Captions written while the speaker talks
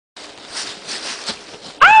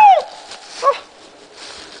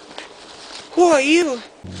Who are you?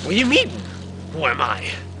 What do you mean? Who am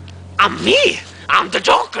I? I'm me! I'm the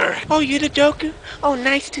Joker! Oh, you're the Joker? Oh,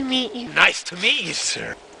 nice to meet you. Nice to meet you,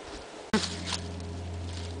 sir.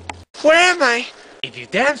 Where am I? If you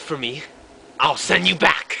dance for me, I'll send you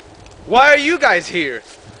back. Why are you guys here?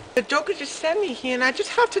 The Joker just sent me here and I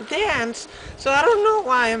just have to dance, so I don't know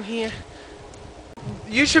why I'm here.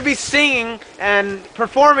 You should be singing and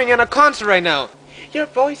performing in a concert right now. Your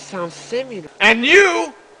voice sounds similar. And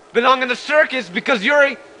you belong in the circus because you're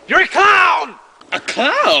a clown! A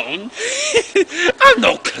clown? I'm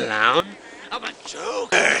no clown. I'm a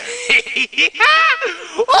Joker.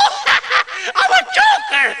 I'm a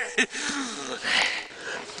Joker!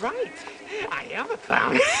 That's right. I am a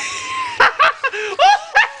clown.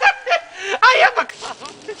 I am a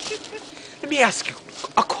clown. Let me ask you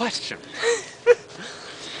a question.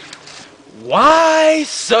 Why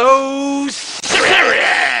so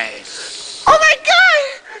serious? Oh my god!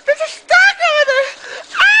 There's a stuck over there!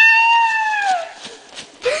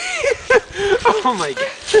 Oh my god.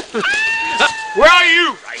 Where are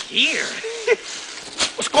you? Right here.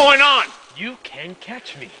 What's going on? You can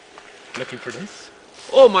catch me. Looking for this?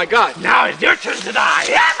 Oh my god. Now it's your turn to die.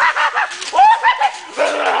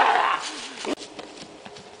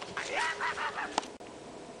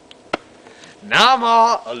 Now I'm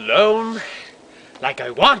all alone, like I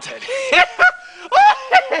wanted.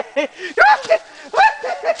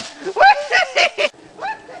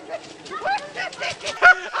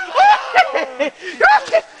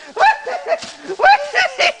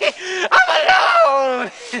 I'm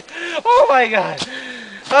alone! Oh my god.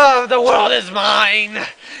 Oh, the world is mine.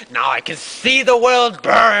 Now I can see the world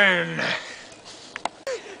burn.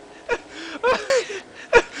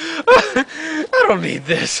 I don't need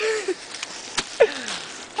this.